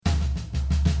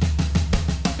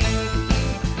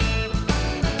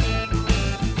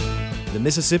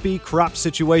Mississippi Crop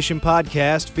Situation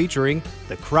Podcast featuring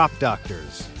the Crop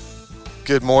Doctors.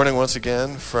 Good morning once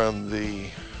again from the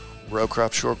Row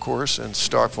Crop Short Course in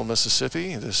Starkville,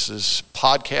 Mississippi. This is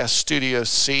Podcast Studio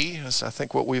C, as I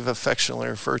think what we've affectionately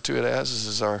referred to it as. This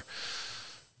is our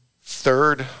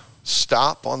third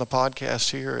stop on the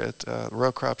podcast here at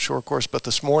Row Crop Short Course. But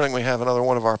this morning we have another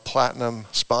one of our platinum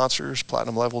sponsors,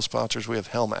 platinum level sponsors. We have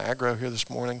Helm Agro here this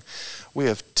morning. We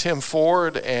have Tim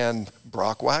Ford and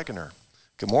Brock Wagoner.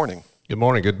 Good morning. Good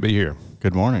morning. Good to be here.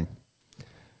 Good morning.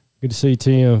 Good to see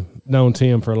Tim. Known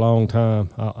Tim for a long time.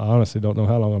 I honestly don't know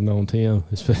how long I've known Tim.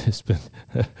 It's been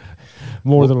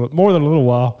more than a little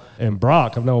while. And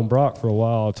Brock, I've known Brock for a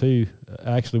while too.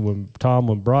 Actually,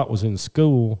 when Brock was in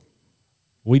school,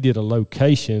 we did a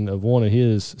location of one of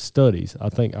his studies. I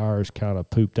think ours kind of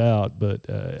pooped out, but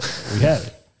we had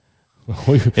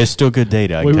it. It's still good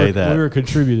data, I can tell you that. We were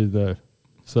contributed though.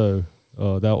 So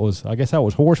that was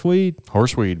horseweed.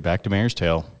 Horseweed, back to Mare's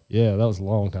Tail. Yeah, that was a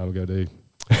long time ago, dude.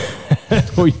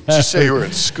 Did you say you were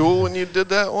in school when you did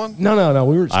that one? No.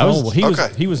 We were at school.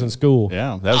 He was in school.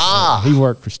 Yeah, that was. He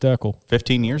worked for Steckel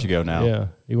 15 years ago now. Yeah,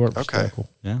 he worked for Steckel.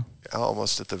 Yeah,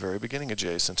 almost at the very beginning of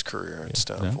Jason's career in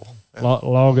Stoneville. Yeah.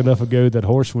 Long enough ago that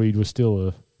horseweed was still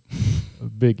a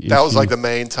big issue. That was like the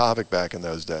main topic back in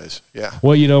those days. Yeah.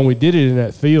 Well, we did it in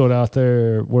that field out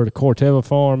there where the Corteva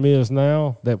farm is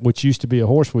now, which used to be a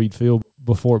horseweed field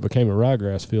before it became a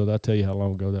ryegrass field. I'll tell you how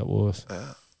long ago that was.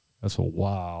 Yeah. That's a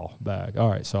while back. All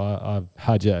right, so I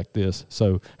hijacked this.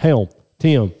 So, Helm,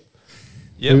 Tim,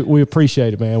 we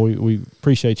appreciate it, man. We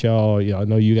appreciate y'all. I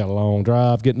know you got a long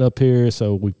drive getting up here,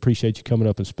 so we appreciate you coming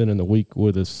up and spending the week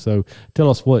with us. So tell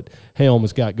us what Helm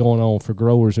has got going on for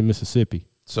growers in Mississippi.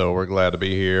 So we're glad to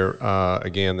be here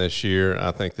again this year.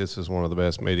 I think this is one of the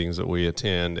best meetings that we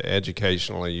attend.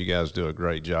 Educationally, you guys do a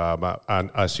great job.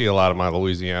 I see a lot of my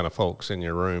Louisiana folks in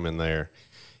your room in there.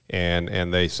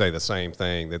 And they say the same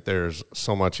thing, that there's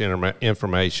so much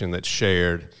information that's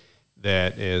shared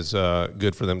that is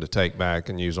good for them to take back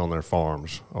and use on their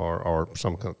farms or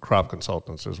some crop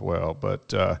consultants as well.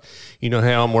 But,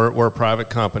 Helm, we're a private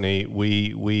company.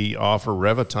 We offer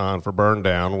Reviton for burn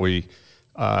down. We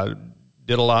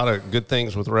did a lot of good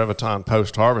things with Reviton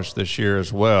post-harvest this year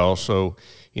as well. So,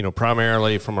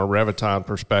 primarily from a Reviton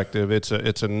perspective, it's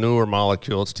a newer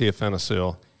molecule. It's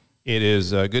tiafenacil. It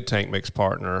is a good tank mix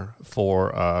partner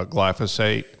for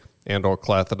glyphosate and or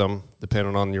clethodim,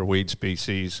 depending on your weed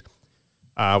species.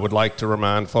 I would like to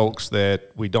remind folks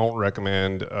that we don't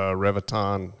recommend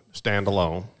Reviton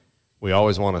standalone. We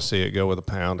always want to see it go with a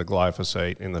pound of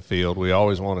glyphosate in the field. We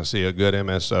always want to see a good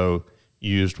MSO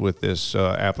used with this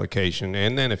application.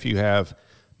 And then if you have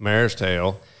Mare's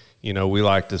Tail, we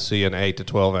like to see an 8 to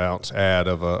 12 ounce add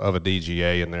of a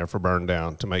DGA in there for burn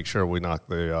down to make sure we knock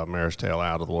the Mare's Tail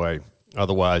out of the way.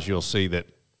 Otherwise, you'll see that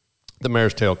the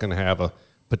Mare's Tail can have a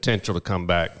potential to come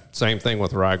back. Same thing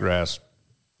with ryegrass.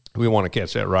 We want to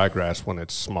catch that ryegrass when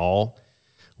it's small.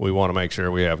 We want to make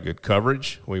sure we have good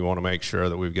coverage. We want to make sure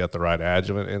that we've got the right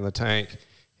adjuvant in the tank.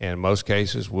 And in most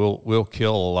cases, we'll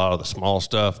kill a lot of the small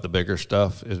stuff. The bigger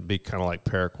stuff is be kind of like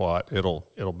paraquat.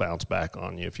 It'll bounce back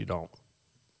on you if you don't.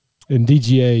 In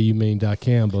DGA, you mean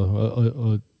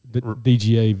dicamba,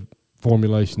 DGA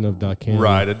formulation of dicamba.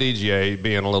 Right, a DGA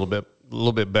being a little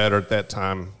bit better at that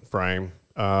time frame.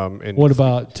 And what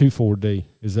about 2,4-D?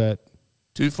 Is that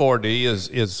 2,4-D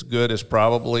is good. It's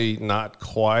probably not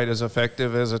quite as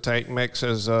effective as a tank mix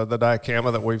as the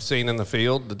dicamba that we've seen in the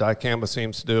field. The dicamba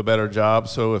seems to do a better job.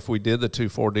 So if we did the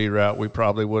 2,4-D route, we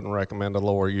probably wouldn't recommend a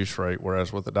lower use rate.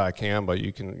 Whereas with the dicamba,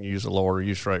 you can use a lower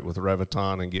use rate with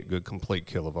Reviton and get good complete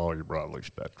kill of all your broadleaf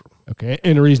spectrum. Okay,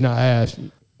 and the reason I asked,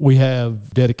 we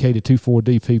have dedicated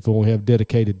 2,4-D people, and we have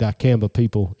dedicated dicamba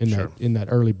people in that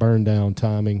early burn down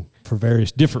timing for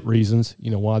various different reasons,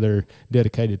 why they're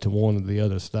dedicated to one or the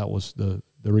other. So that was the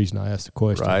reason I asked the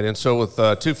question. Right, and so with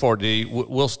 2,4-D,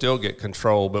 we'll still get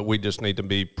control, but we just need to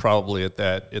be probably at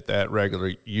that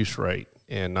regular use rate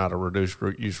and not a reduced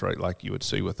use rate like you would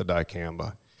see with the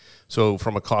dicamba. So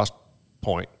from a cost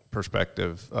point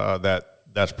perspective,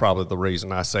 that's probably the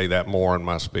reason I say that more in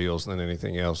my spiels than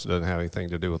anything else. It doesn't have anything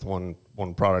to do with one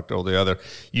product or the other.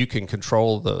 You can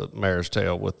control the Mare's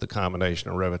Tail with the combination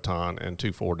of Reviton and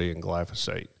 2,4-D and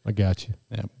glyphosate. I got you.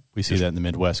 Yeah, we see that in the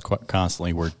Midwest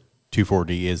constantly, where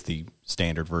 2,4-D is the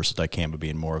standard versus dicamba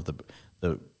being more of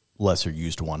the lesser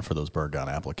used one for those burn down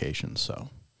applications. So,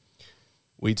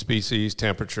 weed species,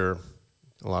 temperature,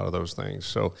 a lot of those things.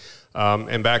 So,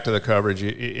 and back to the coverage,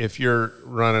 if you're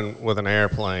running with an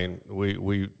airplane,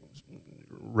 we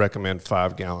recommend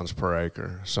 5 gallons per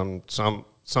acre.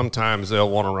 Sometimes they'll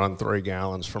want to run 3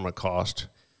 gallons from a cost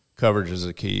coverage is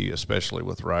a key, especially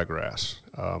with ryegrass.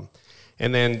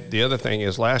 And then the other thing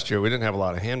is last year we didn't have a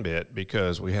lot of henbit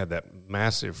because we had that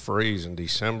massive freeze in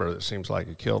December that seems like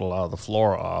it killed a lot of the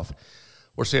flora off.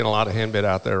 We're seeing a lot of henbit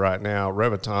out there right now.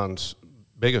 Reviton's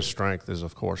biggest strength is,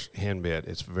 of course, henbit.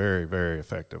 It's very, very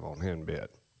effective on henbit.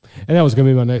 And that was going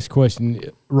to be my next question.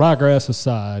 Ryegrass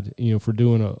aside, for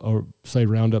doing a say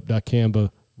Roundup,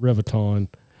 dicamba, Reviton,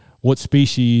 what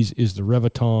species is the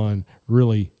Reviton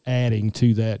really adding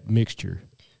to that mixture?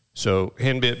 So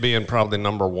henbit being probably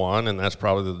number one, and that's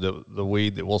probably the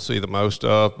weed that we'll see the most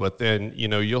of. But then,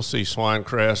 you'll see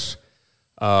swinecress,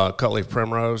 cutleaf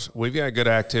primrose. We've got good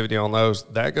activity on those.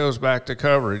 That goes back to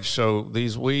coverage. So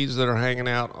these weeds that are hanging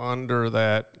out under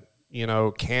that,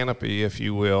 canopy, if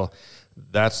you will,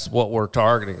 that's what we're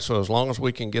targeting. So as long as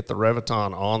we can get the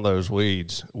Reviton on those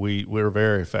weeds, we're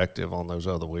very effective on those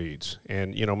other weeds.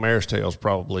 And, mare's tail is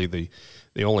probably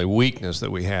the only weakness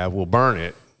that we have. We'll burn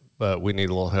it, but we need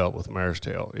a little help with mare's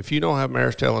tail. If you don't have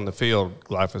mare's tail in the field,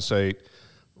 glyphosate,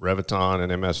 Reviton,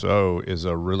 and MSO is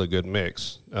a really good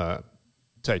mix,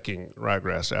 taking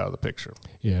ryegrass out of the picture.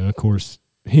 Yeah, and of course,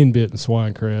 henbit and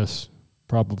swinecress,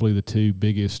 probably the two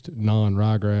biggest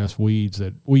non-ryegrass weeds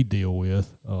that we deal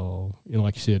with.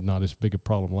 Like you said, not as big a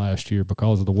problem last year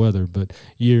because of the weather, but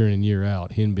year in and year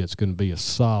out, henbit's going to be a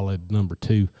solid number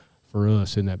 2 for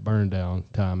us in that burn down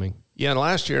timing. Yeah, and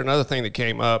last year another thing that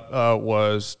came up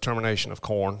was termination of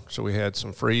corn. So we had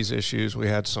some freeze issues, we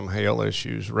had some hail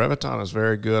issues. Reviton is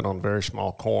very good on very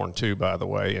small corn too, by the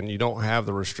way, and you don't have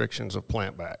the restrictions of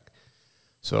plant back.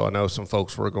 So I know some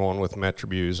folks were going with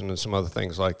Metribuzin and some other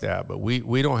things like that, but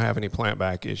we don't have any plant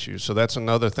back issues. So that's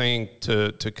another thing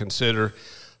to consider.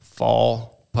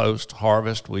 Fall,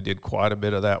 post-harvest, we did quite a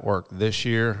bit of that work this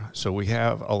year. So we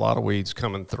have a lot of weeds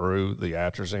coming through, the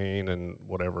atrazine and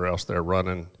whatever else they're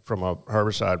running from a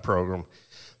herbicide program.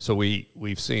 So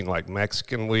we've seen like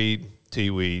Mexican weed,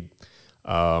 tea weed,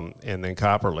 and then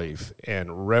copperleaf. And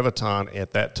Reviton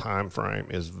at that time frame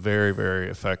is very, very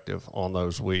effective on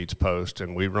those weeds post.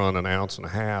 And we run 1.5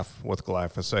 ounces with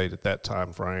glyphosate at that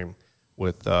time frame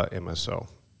with MSO.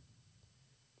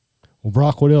 Well,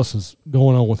 Brock, what else is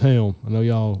going on with Helm? I know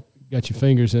y'all got your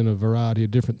fingers in a variety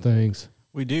of different things.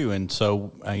 We do, and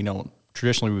so,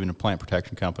 traditionally we've been a plant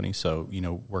protection company, so,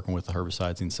 working with the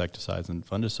herbicides, insecticides, and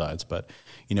fungicides, but,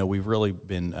 we've really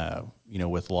been,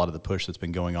 with a lot of the push that's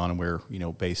been going on, and we're,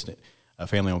 based a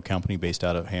family-owned company based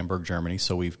out of Hamburg, Germany,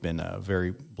 so we've been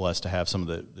very blessed to have some of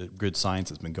the good science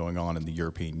that's been going on in the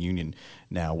European Union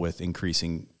now with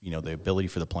increasing, the ability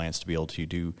for the plants to be able to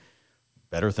do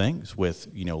better things with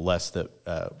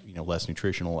less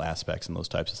nutritional aspects and those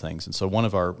types of things. And so one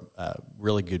of our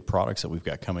really good products that we've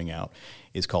got coming out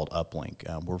is called Uplink.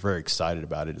 We're very excited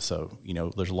about it. So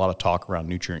there's a lot of talk around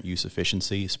nutrient use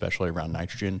efficiency, especially around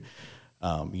nitrogen.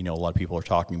 A lot of people are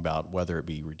talking about whether it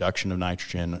be reduction of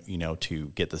nitrogen, to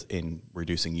get this in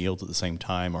reducing yields at the same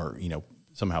time, or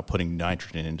somehow putting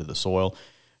nitrogen into the soil.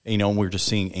 And we're just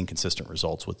seeing inconsistent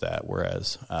results with that.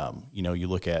 Whereas you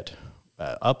look at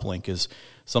Uplink is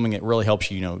something that really helps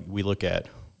you. We look at,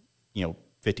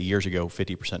 50 years ago,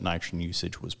 50% nitrogen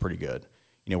usage was pretty good.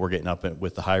 We're getting up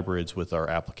with the hybrids, with our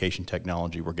application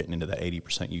technology, we're getting into that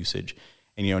 80% usage.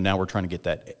 And, now we're trying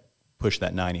to push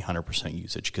that 90-100%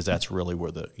 usage, because that's really where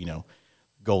the,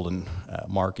 golden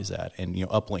mark is at. And,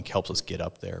 Uplink helps us get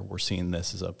up there. We're seeing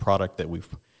this as a product that we've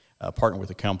partnered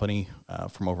with a company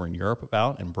from over in Europe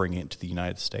about and bringing it to the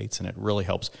United States. And it really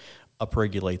helps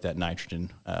upregulate that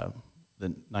nitrogen.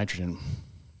 The nitrogen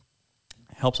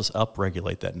helps us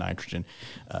upregulate that nitrogen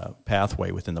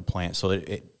pathway within the plant, so that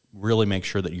it really makes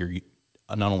sure that you're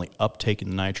not only uptaking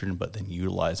the nitrogen, but then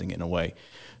utilizing it in a way.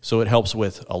 So it helps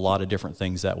with a lot of different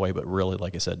things that way, but really,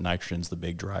 like I said, nitrogen's the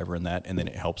big driver in that, and then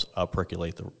it helps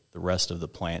upregulate the rest of the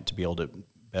plant to be able to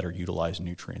better utilize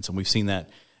nutrients. And we've seen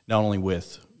that not only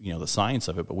with the science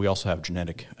of it, but we also have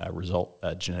genetic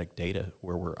data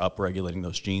where we're upregulating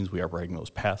those genes, we are upregulating those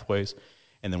pathways.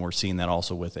 And then we're seeing that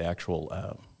also with the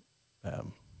actual,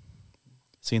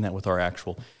 seeing that with our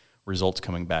actual results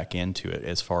coming back into it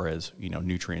as far as,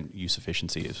 nutrient use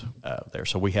efficiency is there.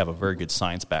 So we have a very good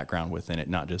science background within it,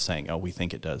 not just saying, oh, we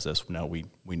think it does this. No, we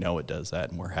know it does that,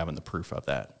 and we're having the proof of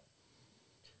that.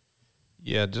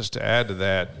 Yeah, just to add to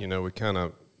that, we kind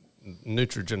of,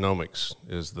 nutrigenomics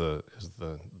is the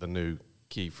new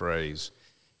key phrase.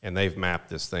 And they've mapped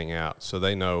this thing out, so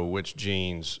they know which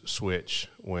genes switch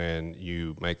when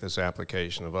you make this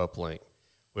application of Uplink.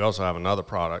 We also have another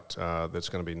product that's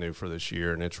going to be new for this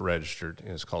year, and it's registered, and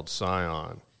it's called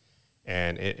Scion.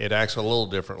 And it acts a little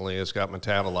differently. It's got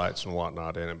metabolites and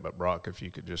whatnot in it, but Brock, if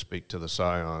you could just speak to the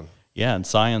Scion. Yeah, and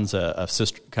Scion's a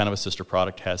sister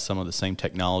product, has some of the same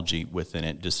technology within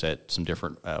it, just at some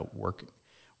different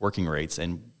working rates.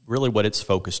 And really, what it's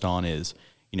focused on is,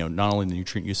 not only the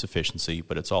nutrient use efficiency,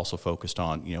 but it's also focused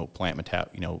on plant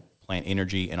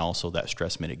energy and also that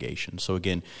stress mitigation. So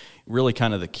again, really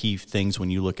kind of the key things when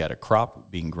you look at a crop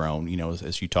being grown,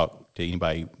 as you talk to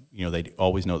anybody, they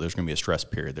always know there's going to be a stress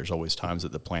period. There's always times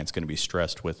that the plant's going to be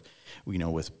stressed with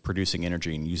producing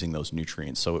energy and using those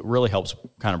nutrients. So it really helps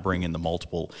kind of bring in the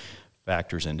multiple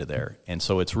factors into there. And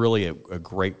so it's really a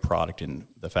great product in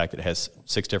the fact that it has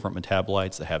 6 different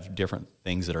metabolites that have different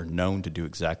things that are known to do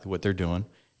exactly what they're doing.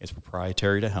 It's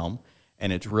proprietary to Helm.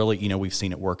 And it's really, we've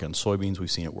seen it work on soybeans, we've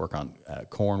seen it work on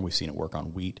corn, we've seen it work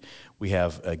on wheat. We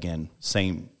have, again,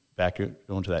 back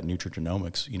into that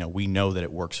nutrigenomics, we know that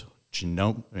it works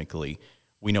genomically.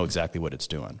 We know exactly what it's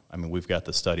doing. I mean, we've got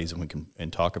the studies and we can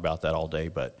talk about that all day,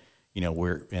 but,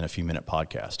 we're in a few-minute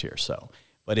podcast here.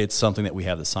 But it's something that we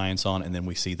have the science on, and then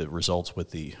we see the results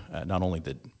with the not only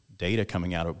the data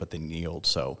coming out of it, but the yield.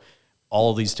 So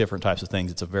all of these different types of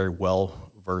things, it's a very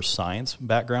well-versed science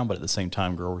background, but at the same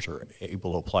time, growers are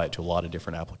able to apply it to a lot of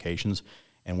different applications,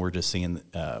 and we're just seeing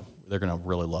they're going to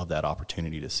really love that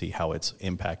opportunity to see how it's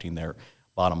impacting their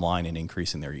bottom line and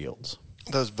increasing their yields.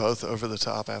 Those both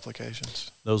over-the-top applications?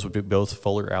 Those would be both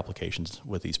foliar applications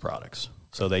with these products.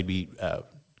 So they'd be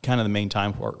kind of the main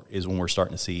time part is when we're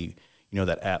starting to see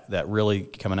that really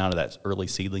coming out of that early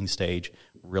seedling stage,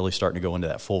 really starting to go into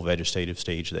that full vegetative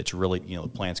stage. That's really, the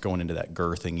plant's going into that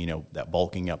girthing, that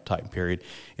bulking up type period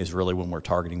is really when we're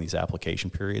targeting these application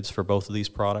periods for both of these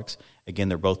products. Again,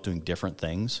 they're both doing different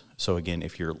things. So again,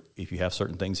 if you have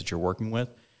certain things that you're working with,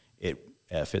 it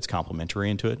fits complementary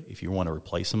into it. If you want to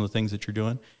replace some of the things that you're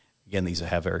doing, again, these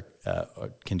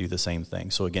can do the same thing.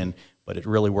 So again, but it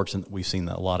really works, and we've seen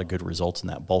a lot of good results in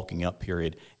that bulking up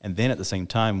period. And then at the same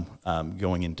time,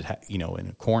 going into, in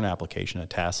a corn application, a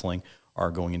tasseling,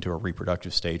 or going into a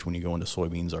reproductive stage when you go into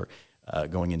soybeans, or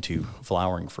going into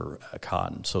flowering for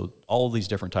cotton. So all of these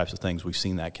different types of things, we've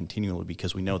seen that continually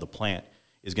because we know the plant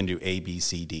is going to do A, B,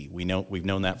 C, D. We've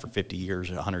known that for 50 years,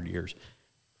 100 years.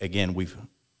 Again, we've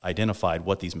identified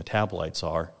what these metabolites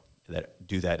are that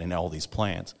do that in all these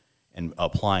plants, and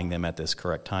applying them at this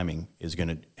correct timing is going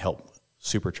to help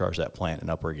supercharge that plant and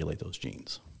upregulate those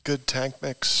genes. Good tank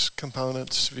mix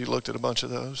components. Have you looked at a bunch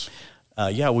of those?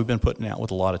 Yeah, we've been putting out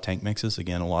with a lot of tank mixes.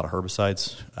 Again, a lot of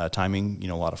herbicides, timing.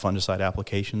 A lot of fungicide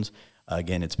applications.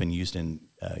 Again, it's been used in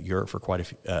Europe for quite a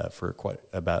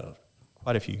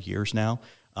few years now.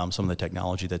 Some of the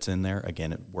technology that's in there,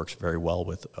 again, it works very well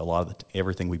with a lot of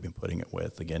everything we've been putting it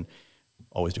with. Again,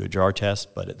 always do a jar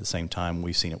test, but at the same time,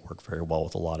 we've seen it work very well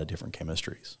with a lot of different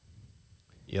chemistries.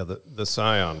 Yeah, the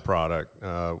Scion product,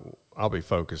 I'll be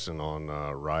focusing on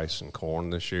rice and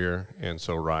corn this year. And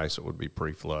so rice, it would be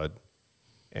pre-flood.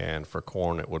 And for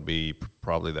corn, it would be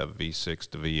probably that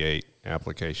V6 to V8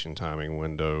 application timing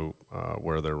window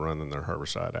where they're running their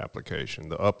herbicide application.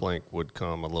 The uplink would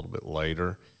come a little bit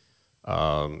later.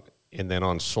 And then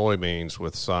on soybeans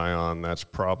with Scion, that's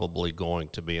probably going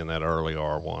to be in that early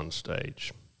R1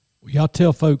 stage. Y'all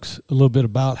tell folks a little bit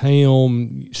about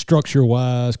Helm,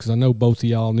 structure-wise, because I know both of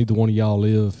y'all, neither one of y'all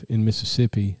live in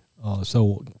Mississippi.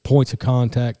 So points of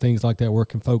contact, things like that, where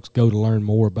can folks go to learn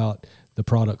more about the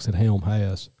products that Helm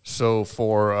has? So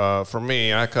for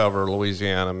me, I cover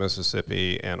Louisiana,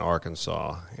 Mississippi, and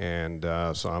Arkansas. And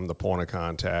so I'm the point of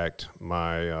contact.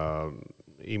 My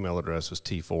email address is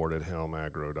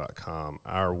tford@helmagro.com.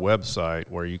 Our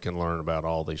website, where you can learn about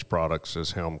all these products,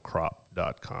 is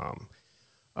helmcrop.com.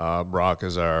 Brock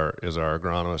is our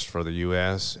agronomist for the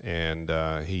U.S., and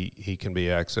he can be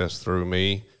accessed through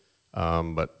me,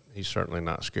 but he's certainly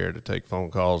not scared to take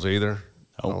phone calls either.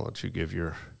 I'll let you give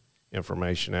your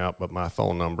information out, but my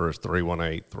phone number is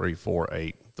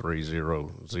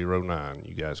 318-348-3009.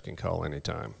 You guys can call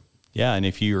anytime. Yeah, and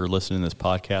if you're listening to this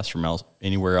podcast from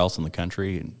anywhere else in the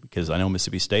country, because I know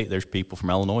Mississippi State, there's people from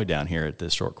Illinois down here at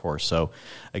this short course. So,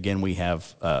 again, we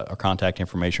have our contact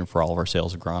information for all of our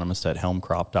sales agronomists at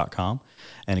helmcrop.com.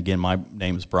 And, again, my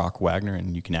name is Brock Wagner,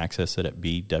 and you can access it at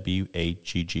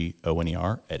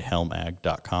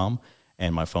BWAGGONER@helmag.com.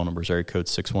 And my phone number is area code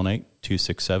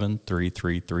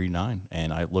 618-267-3339.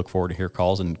 And I look forward to hear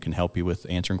calls and can help you with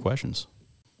answering questions.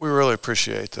 We really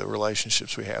appreciate the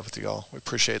relationships we have with y'all. We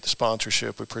appreciate the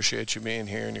sponsorship. We appreciate you being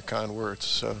here and your kind words.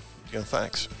 So,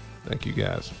 thanks. Thank you,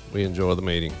 guys. We enjoy the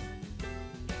meeting.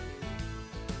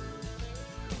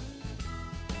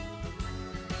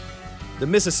 The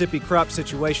Mississippi Crop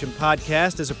Situation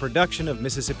Podcast is a production of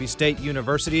Mississippi State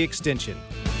University Extension.